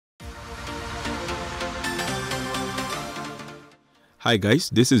Hi guys,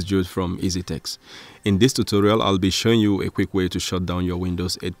 this is Jude from Easytechs. In this tutorial, I'll be showing you a quick way to shut down your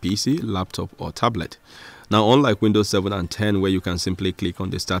Windows 8 PC, laptop or tablet. Now, unlike Windows 7 and 10 where you can simply click on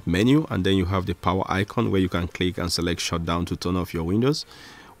the start menu and then you have the power icon where you can click and select shutdown to turn off your Windows,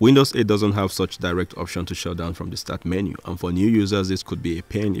 Windows 8 doesn't have such direct option to shut down from the start menu, and for new users this could be a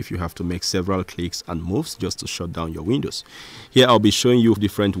pain if you have to make several clicks and moves just to shut down your Windows. Here I'll be showing you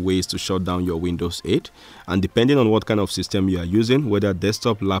different ways to shut down your Windows 8, and depending on what kind of system you are using, whether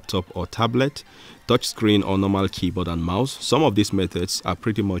desktop, laptop or tablet, touchscreen or normal keyboard and mouse, some of these methods are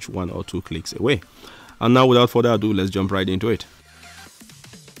pretty much 1 or 2 clicks away. And now without further ado, let's jump right into it.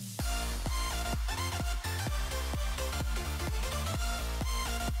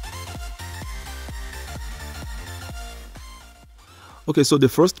 Okay, so the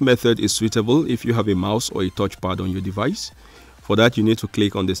first method is suitable if you have a mouse or a touchpad on your device. For that, you need to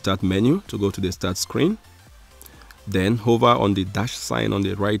click on the start menu to go to the start screen. Then hover on the dash sign on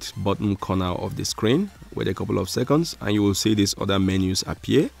the right bottom corner of the screen. Wait a couple of seconds and you will see these other menus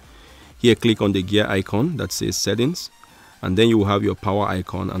appear. Here, click on the gear icon that says settings, and then you will have your power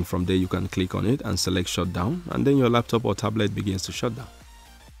icon, and from there you can click on it and select shutdown, and then your laptop or tablet begins to shut down.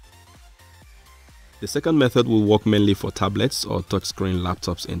 The second method will work mainly for tablets or touchscreen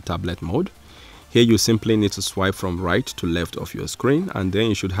laptops in tablet mode. Here you simply need to swipe from right to left of your screen, and then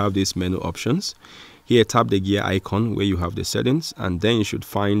you should have these menu options. Here tap the gear icon where you have the settings, and then you should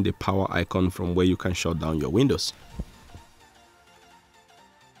find the power icon from where you can shut down your Windows.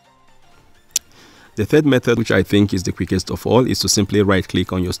 The third method, which I think is the quickest of all, is to simply right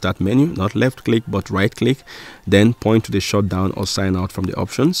click on your start menu, not left click but right click, then point to the shutdown or sign out from the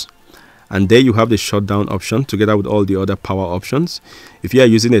options. And there you have the shutdown option together with all the other power options. If you are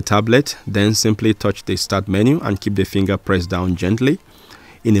using a tablet, then simply touch the start menu and keep the finger pressed down gently.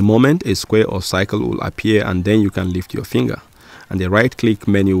 In a moment, a square or cycle will appear, and then you can lift your finger and the right click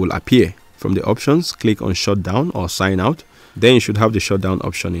menu will appear. From the options, click on shutdown or sign out. Then you should have the shutdown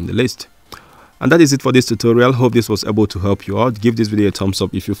option in the list. And that is it for this tutorial. Hope this was able to help you out. Give this video a thumbs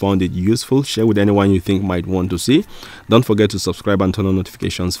up if you found it useful. Share with anyone you think might want to see. Don't forget to subscribe and turn on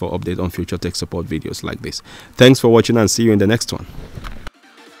notifications for updates on future tech support videos like this. Thanks for watching and see you in the next one.